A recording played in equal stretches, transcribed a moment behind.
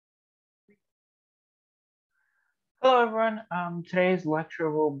Hello, everyone. Today's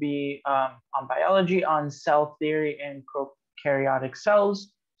lecture will be on biology, on cell theory and prokaryotic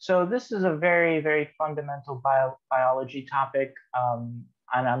cells. So this is a very, very fundamental biology topic, and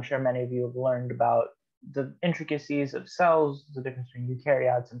I'm sure many of you have learned about the intricacies of cells, the difference between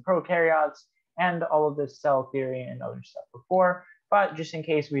eukaryotes and prokaryotes, and all of this cell theory and other stuff before. But just in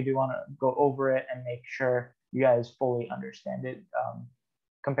case, we do want to go over it and make sure you guys fully understand it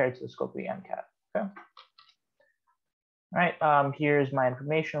compared to the scope of the MCAT. Okay. All right, here's my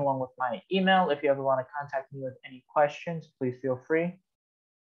information along with my email. If you ever want to contact me with any questions, please feel free.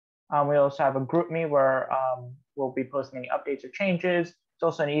 We also have a GroupMe where we'll be posting any updates or changes. It's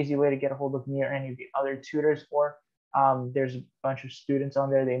also an easy way to get a hold of me or any of the other tutors, or there's a bunch of students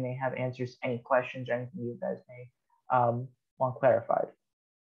on there. They may have answers to any questions or anything you guys may want clarified.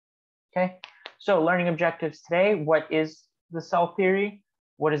 Okay, so learning objectives today. What is the cell theory?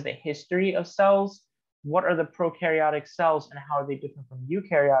 What is the history of cells? What are the prokaryotic cells and how are they different from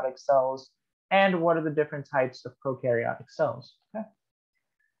eukaryotic cells? And what are the different types of prokaryotic cells? Okay.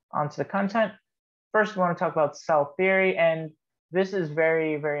 On to the content. First, we want to talk about cell theory. And this is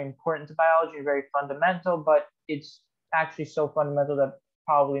very, very important to biology, very fundamental, but it's actually so fundamental that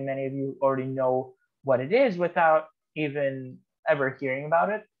probably many of you already know what it is without even ever hearing about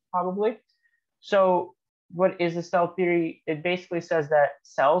it, probably. So what is the cell theory? It basically says that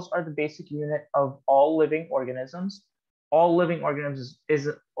cells are the basic unit of all living organisms. All living organisms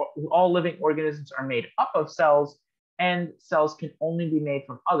are made up of cells, and cells can only be made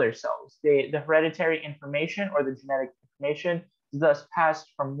from other cells. The hereditary information or the genetic information is thus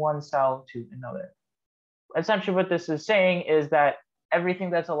passed from one cell to another. Essentially, what this is saying is that everything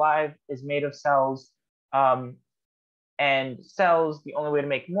that's alive is made of cells. And cells, the only way to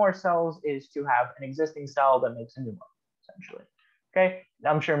make more cells is to have an existing cell that makes a new one, essentially. Okay,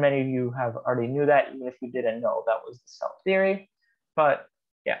 I'm sure many of you have already knew that, even if you didn't know that was the cell theory. But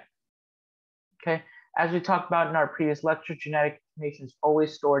yeah, okay. As we talked about in our previous lecture, genetic information is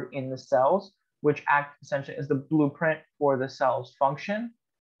always stored in the cells, which act essentially as the blueprint for the cell's function.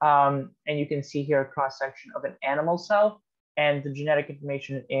 And you can see here a cross-section of an animal cell, and the genetic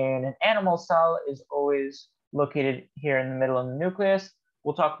information in an animal cell is always located here in the middle of the nucleus.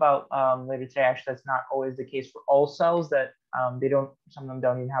 We'll talk about later today, actually, that's not always the case for all cells, that some of them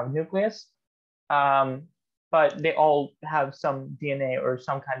don't even have a nucleus, but they all have some DNA or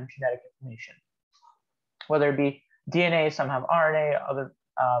some kind of genetic information. Whether it be DNA, some have RNA,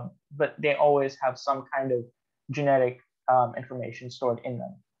 but they always have some kind of genetic information stored in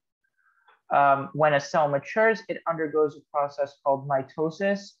them. When a cell matures, it undergoes a process called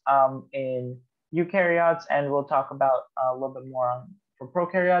mitosis in eukaryotes, and we'll talk about a little bit more for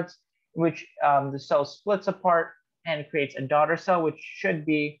prokaryotes, which the cell splits apart and creates a daughter cell, which should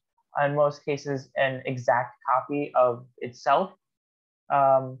be, in most cases, an exact copy of itself.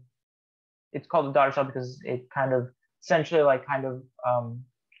 It's called a daughter cell because it essentially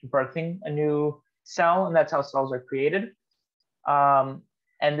birthing a new cell, and that's how cells are created. And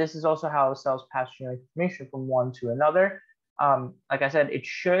this is also how cells pass genetic information from one to another. Like I said, it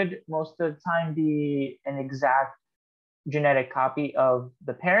should most of the time be an exact genetic copy of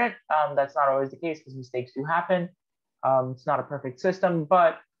the parent. That's not always the case because mistakes do happen. It's not a perfect system,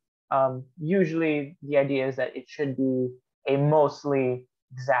 but usually the idea is that it should be a mostly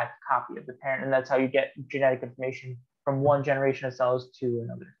exact copy of the parent, and that's how you get genetic information from one generation of cells to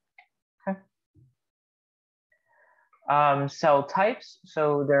another. Okay. Cell types.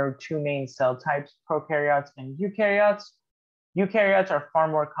 So there are two main cell types, prokaryotes and eukaryotes. Eukaryotes are far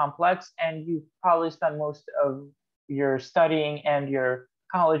more complex, and you probably spend most of your studying and your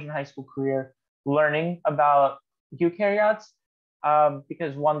college and high school career learning about eukaryotes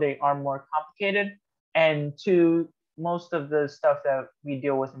because one, they are more complicated, and two, most of the stuff that we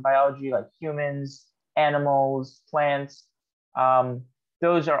deal with in biology, like humans, animals, plants,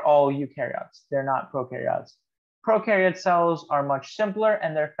 those are all eukaryotes. They're not prokaryotes. Prokaryote cells are much simpler,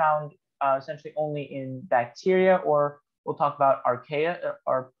 and they're found essentially only in bacteria, or we'll talk about archaea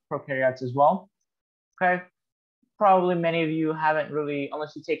or prokaryotes as well. Okay, probably many of you haven't really,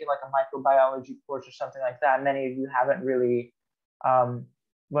 unless you've taken like a microbiology course or something like that, many of you haven't really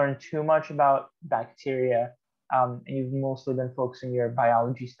learned too much about bacteria, and you've mostly been focusing your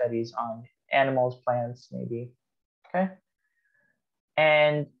biology studies on animals, plants, maybe. Okay.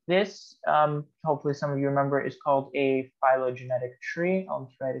 And this, hopefully some of you remember, is called a phylogenetic tree. I'll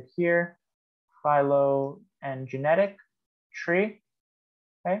just write it here, philo and genetic tree.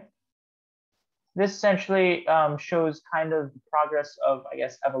 Okay. This essentially shows kind of the progress of, I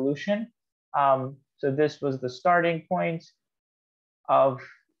guess, evolution. So this was the starting point of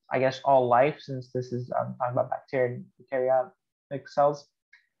I guess, all life, since this is talking about bacteria and eukaryotic cells.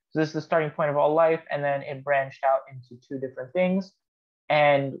 So this is the starting point of all life, and then it branched out into two different things.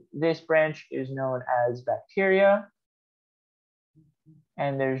 And this branch is known as bacteria.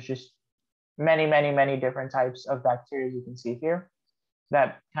 And there's just many, many, many different types of bacteria you can see here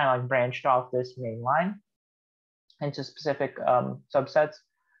that kind of like branched off this main line into specific subsets.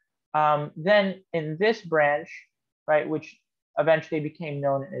 Then in this branch, right, which eventually became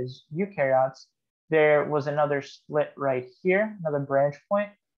known as eukaryotes, there was another split right here, another branch point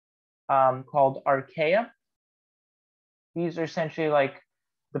called archaea. These are essentially like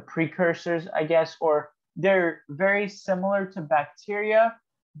the precursors, I guess, or they're very similar to bacteria,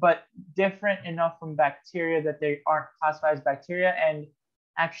 but different enough from bacteria that they aren't classified as bacteria. And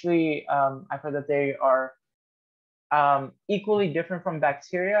actually, I've heard that they are equally different from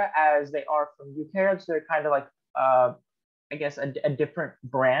bacteria as they are from eukaryotes. They're kind of like, I guess, a different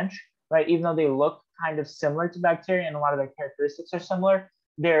branch, right? Even though they look kind of similar to bacteria and a lot of their characteristics are similar,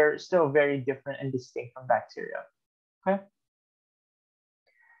 they're still very different and distinct from bacteria, okay?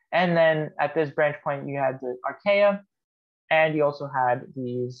 And then at this branch point, you had the archaea, and you also had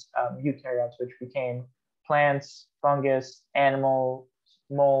these eukaryotes, which became plants, fungus, animals,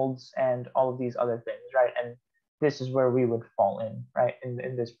 molds, and all of these other things, right? And this is where we would fall in, right,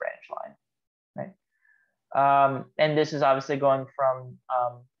 in this branch line, right? And this is obviously going from,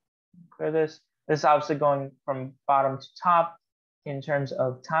 this is obviously going from bottom to top in terms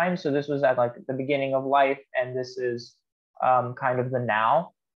of time. So this was at like the beginning of life, and this is kind of the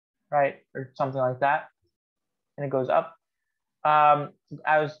now, right, or something like that, and it goes up.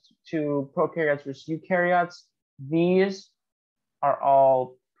 As to prokaryotes versus eukaryotes, these are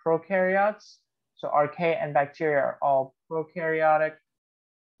all prokaryotes. So archaea and bacteria are all prokaryotic,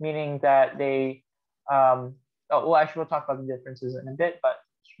 meaning that they, well, actually we'll talk about the differences in a bit, but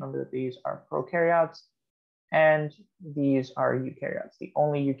just remember that these are prokaryotes and these are eukaryotes. The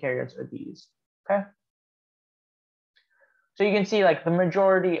only eukaryotes are these, okay? So you can see like the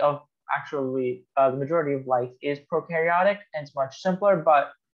majority of the majority of life is prokaryotic, and it's much simpler,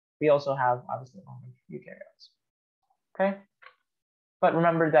 but we also have obviously eukaryotes, okay? But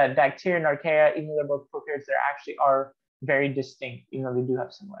remember that bacteria and archaea, even though they're both prokaryotes, they actually are very distinct, even though they do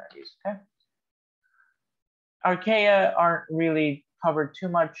have similarities, okay? Archaea aren't really covered too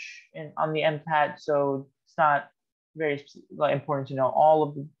much on the MCAT, so it's not very important to know all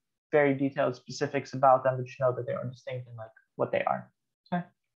of the very detailed specifics about them, but just know that they are distinct and like what they are, okay?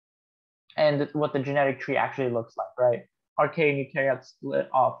 And what the genetic tree actually looks like, right? Archaea and eukaryotes split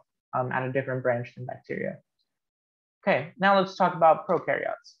off at a different branch than bacteria. Okay, now let's talk about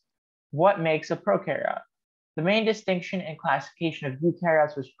prokaryotes. What makes a prokaryote? The main distinction and classification of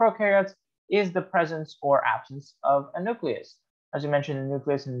eukaryotes versus prokaryotes is the presence or absence of a nucleus. As we mentioned, the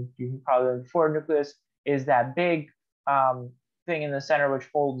nucleus, and you probably learned before, nucleus is that big thing in the center which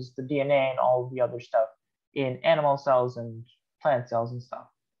holds the DNA and all of the other stuff in animal cells and plant cells and stuff.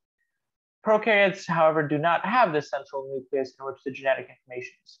 Prokaryotes, however, do not have this central nucleus in which the genetic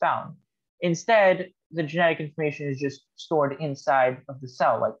information is found. Instead, the genetic information is just stored inside of the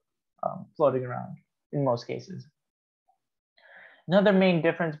cell, like floating around in most cases. Another main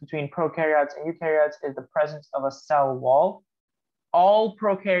difference between prokaryotes and eukaryotes is the presence of a cell wall. All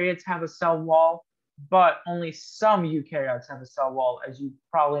prokaryotes have a cell wall, but only some eukaryotes have a cell wall. As you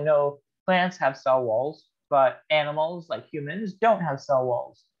probably know, plants have cell walls, but animals like humans don't have cell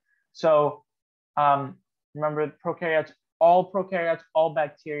walls. So remember, prokaryotes, all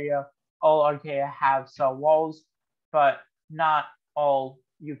bacteria, all archaea have cell walls, but not all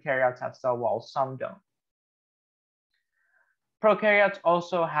eukaryotes have cell walls. Some don't. Prokaryotes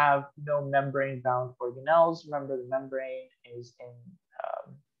also have no membrane-bound organelles. Remember, the membrane is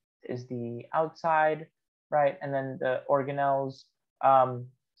the outside, right? And then the organelles,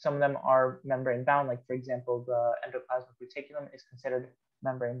 some of them are membrane-bound. Like for example, the endoplasmic reticulum is considered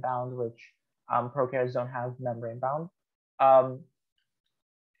membrane-bound, which prokaryotes don't have membrane-bound.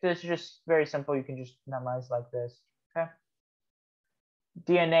 This is just very simple. You can just memorize like this, okay?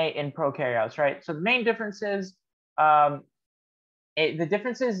 DNA in prokaryotes, right? So the main differences, the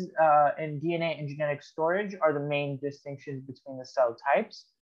differences in DNA and genetic storage are the main distinctions between the cell types,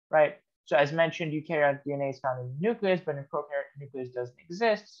 right? So as mentioned, eukaryotic DNA is found in the nucleus, but in prokaryote, nucleus doesn't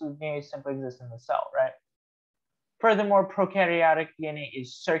exist, so DNA simply exists in the cell, right? Furthermore, prokaryotic DNA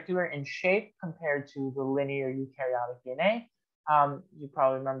is circular in shape compared to the linear eukaryotic DNA. You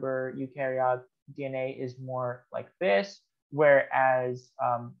probably remember eukaryotic DNA is more like this, whereas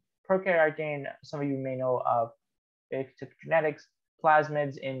prokaryotic DNA, some of you may know of if you took genetics,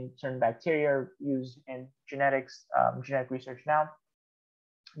 plasmids in certain bacteria are used in genetics, genetic research now.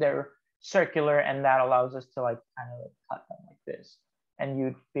 they're circular, and that allows us to like kind of like cut them like this, and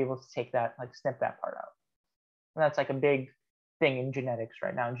you'd be able to take that, like snip that part out. And that's like a big thing in genetics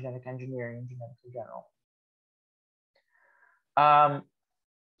right now, in genetic engineering and genetics in general.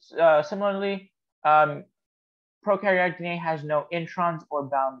 Similarly, prokaryotic DNA has no introns or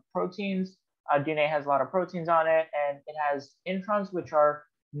bound proteins. DNA has a lot of proteins on it, and it has introns, which are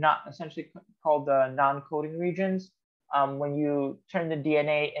not essentially called the non-coding regions. When you turn the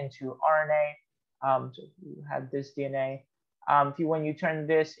DNA into RNA, so you have this DNA. When you turn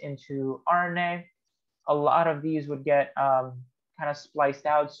this into RNA, a lot of these would get kind of spliced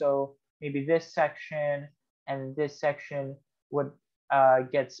out. So maybe this section and this section would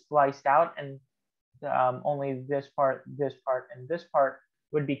get spliced out, and only this part, and this part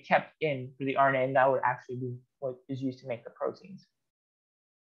would be kept in for the RNA, and that would actually be what is used to make the proteins.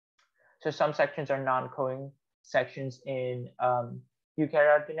 So some sections are non-coding sections in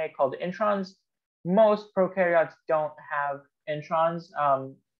eukaryotic DNA called introns. Most prokaryotes don't have introns.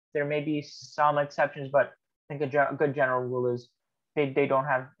 There may be some exceptions, but I think a good general rule is they don't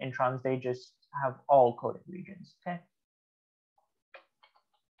have introns. They just have all coding regions.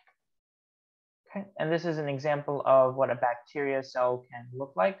 Okay, and this is an example of what a bacteria cell can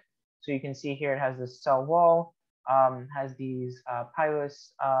look like. So you can see here it has this cell wall, has these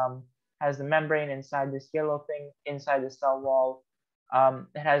pilus, has the membrane inside this yellow thing inside the cell wall.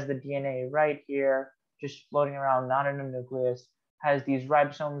 It has the DNA right here, just floating around, not in a nucleus. Has these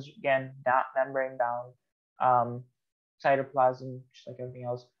ribosomes, again, not membrane bound. Cytoplasm, just like everything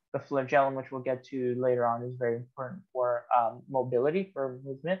else. The flagellum, which we'll get to later on, is very important for mobility, for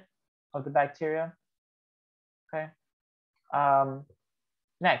movement of the bacteria. Okay.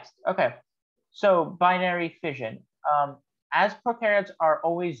 Next, okay. So binary fission. As prokaryotes are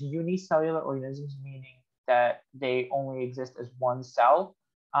always unicellular organisms, meaning that they only exist as one cell,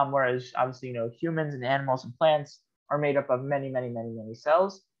 whereas obviously, you know, humans and animals and plants are made up of many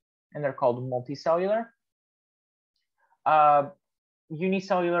cells, and they're called multicellular.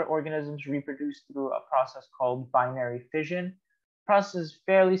 Unicellular organisms reproduce through a process called binary fission. The process is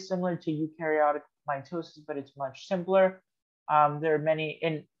fairly similar to eukaryotic mitosis, but it's much simpler. There are many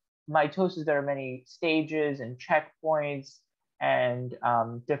in mitosis. There are many stages and checkpoints, and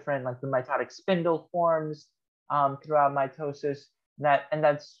different, like the mitotic spindle forms throughout mitosis.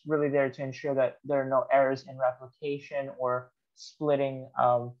 That's really there to ensure that there are no errors in replication or splitting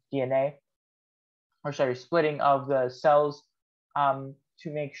of DNA, or sorry, splitting of the cells, to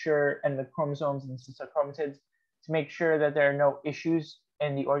make sure, and the chromosomes and sister chromatids, to make sure that there are no issues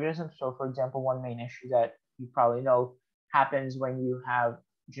in the organism. So for example, one main issue that you probably know happens when you have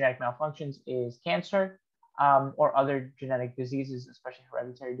genetic malfunctions is cancer, or other genetic diseases, especially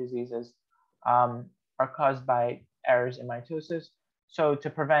hereditary diseases, are caused by errors in mitosis. So to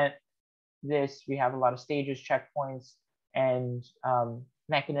prevent this, we have a lot of stages, checkpoints, and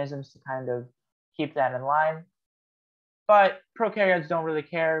mechanisms to kind of keep that in line. But prokaryotes don't really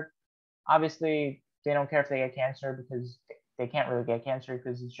care. Obviously, they don't care if they get cancer, because they can't really get cancer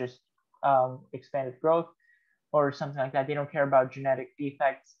because it's just expanded growth or something like that. They don't care about genetic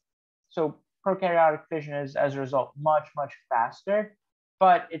defects. So prokaryotic fission is, as a result, much faster,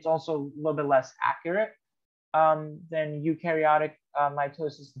 but it's also a little bit less accurate than eukaryotic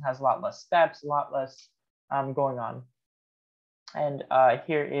mitosis, and has a lot less steps, a lot less going on. And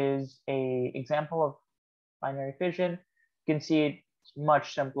here is an example of binary fission. You can see it's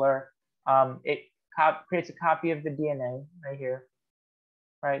much simpler. It creates a copy of the DNA right here,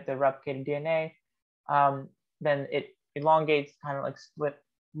 right? The replicated DNA. Then it elongates, kind of like split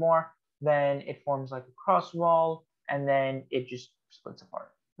more. Then it forms like a cross wall, and then it just splits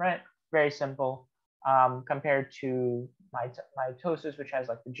apart, right? Very simple compared to mitosis, which has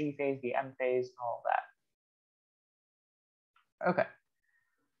like the G phase, the M phase, and all that. Okay.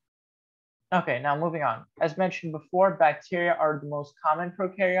 Okay, now moving on. As mentioned before, bacteria are the most common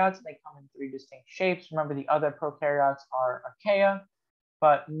prokaryotes. They come in 3 distinct shapes. Remember, the other prokaryotes are archaea,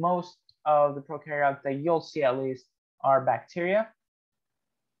 but most of the prokaryotes that you'll see, at least, are bacteria.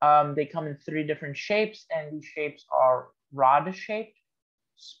 They come in 3 different shapes, and these shapes are rod-shaped,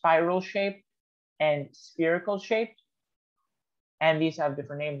 spiral-shaped, and spherical-shaped. And these have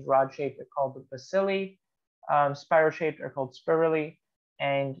different names. Rod-shaped are called the bacilli, spiral-shaped are called spirali,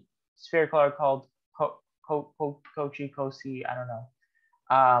 and spherical are called kochi, I don't know.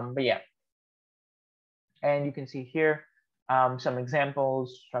 But yeah. And you can see here some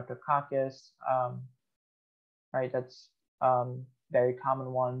examples, Streptococcus, right? That's very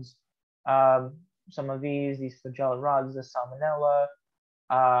common ones. Some of these flagellate rods, the Salmonella,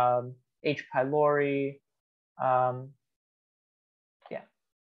 H. pylori, yeah.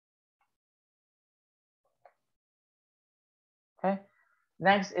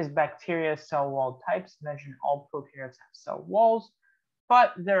 Next is bacteria cell wall types. Mentioned all prokaryotes have cell walls,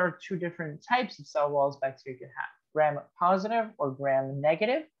 but there are two different types of cell walls bacteria can have: gram-positive or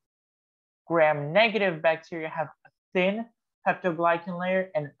gram-negative. Gram-negative bacteria have a thin peptoglycan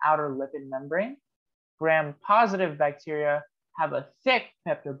layer and outer lipid membrane. Gram-positive bacteria have a thick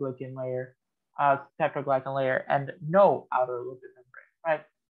peptoglycan layer and no outer lipid membrane, right?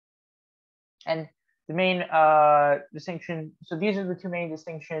 And the main distinction, so these are the two main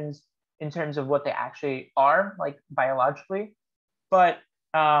distinctions in terms of what they actually are, like biologically. But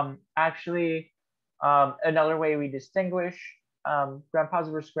another way we distinguish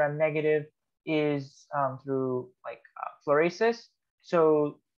gram-positive versus gram-negative is through like fluorescence.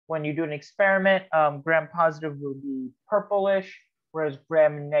 So when you do an experiment, gram-positive will be purplish, whereas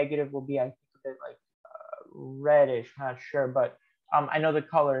gram-negative will be, I think, a bit like reddish. I'm not sure, but I know the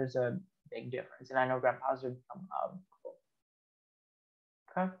color is a big difference, and I know gram-positive from purple.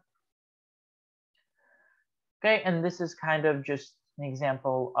 Okay. Okay, and this is kind of just an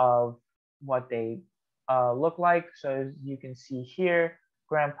example of what they look like. So as you can see here,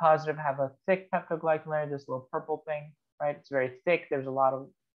 gram-positive have a thick peptoglycan layer, this little purple thing, right? It's very thick. There's a lot of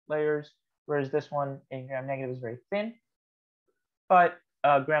layers, whereas this one in gram-negative is very thin. But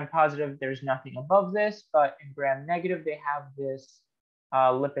gram-positive, there's nothing above this, but in gram-negative, they have this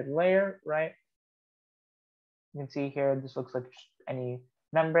lipid layer, right? You can see here, this looks like any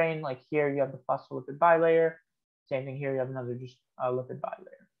membrane. Like here, you have the phospholipid bilayer. Same thing here, you have another just lipid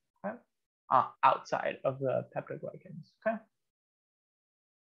bilayer, okay? Outside of the peptoglycans, okay?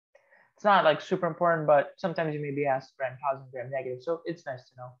 It's not like super important, but sometimes you may be asked gram-positive, gram-negative, so it's nice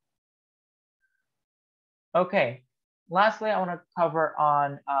to know. Okay, lastly, I want to cover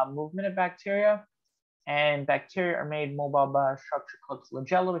on movement of bacteria. And bacteria are made mobile by a structure called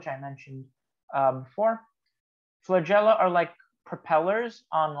flagella, which I mentioned before. Flagella are like propellers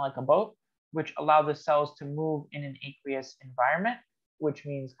on like a boat, which allow the cells to move in an aqueous environment, which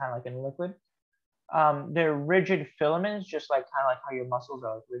means kind of like in liquid. They're rigid filaments, just like kind of like how your muscles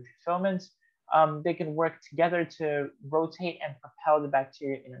are like rigid filaments. They can work together to rotate and propel the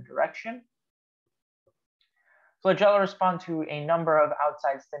bacteria in a direction. Flagella respond to a number of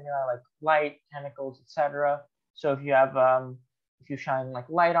outside stimuli like light, chemicals, etc. So if you have, if you shine like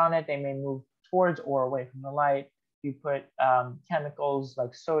light on it, they may move towards or away from the light. You put chemicals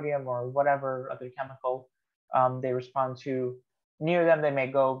like sodium or whatever other chemical they respond to near them, they may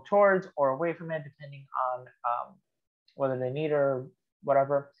go towards or away from it, depending on whether they need or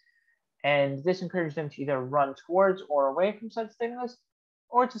whatever. And this encourages them to either run towards or away from such stimulus,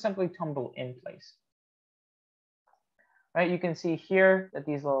 or to simply tumble in place. Right, you can see here that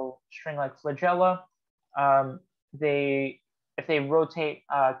these little string-like flagella, if they rotate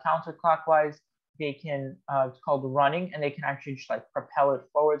counterclockwise, they can, it's called running, and they can actually just like propel it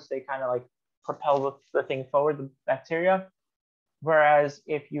forward. So they kind of like propel the thing forward, the bacteria. Whereas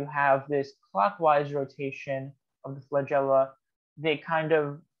if you have this clockwise rotation of the flagella, they kind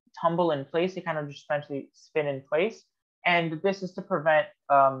of tumble in place. They kind of just essentially spin in place. And this is to prevent,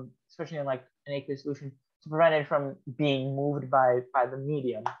 especially in like an aqueous solution, to prevent it from being moved by the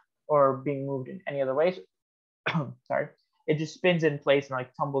medium or being moved in any other ways. Sorry, it just spins in place and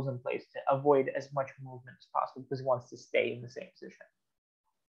like tumbles in place to avoid as much movement as possible because it wants to stay in the same position.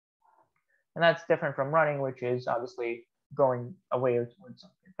 And that's different from running, which is obviously going away or towards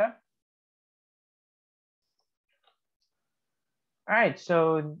something, okay? All right,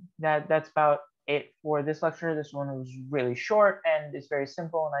 so that's about it for this lecture. This one was really short and it's very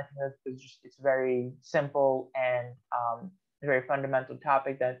simple, and I think that it's very simple and a very fundamental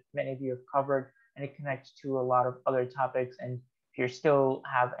topic that many of you have covered, and it connects to a lot of other topics. And if you still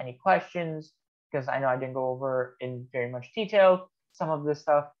have any questions, because I know I didn't go over in very much detail some of this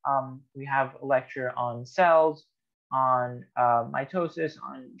stuff, we have a lecture on cells, on mitosis,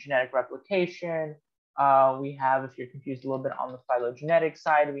 on genetic replication. We have, if you're confused a little bit on the phylogenetic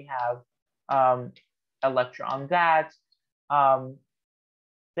side, we have a lecture on that.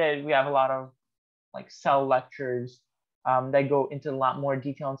 Then we have a lot of like cell lectures that go into a lot more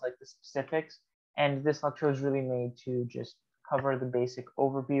detail into like the specifics. And this lecture was really made to just cover the basic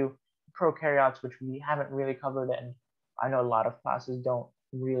overview, prokaryotes, which we haven't really covered, and I know a lot of classes don't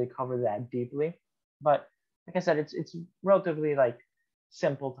really cover that deeply. But like I said, it's relatively like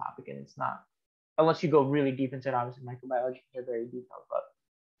simple topic, and it's not, unless you go really deep into it, obviously microbiology can get very detailed, but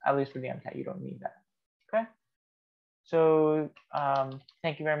at least for the MCAT, you don't need that. Okay. So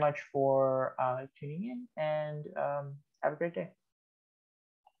thank you very much for tuning in, and have a great day.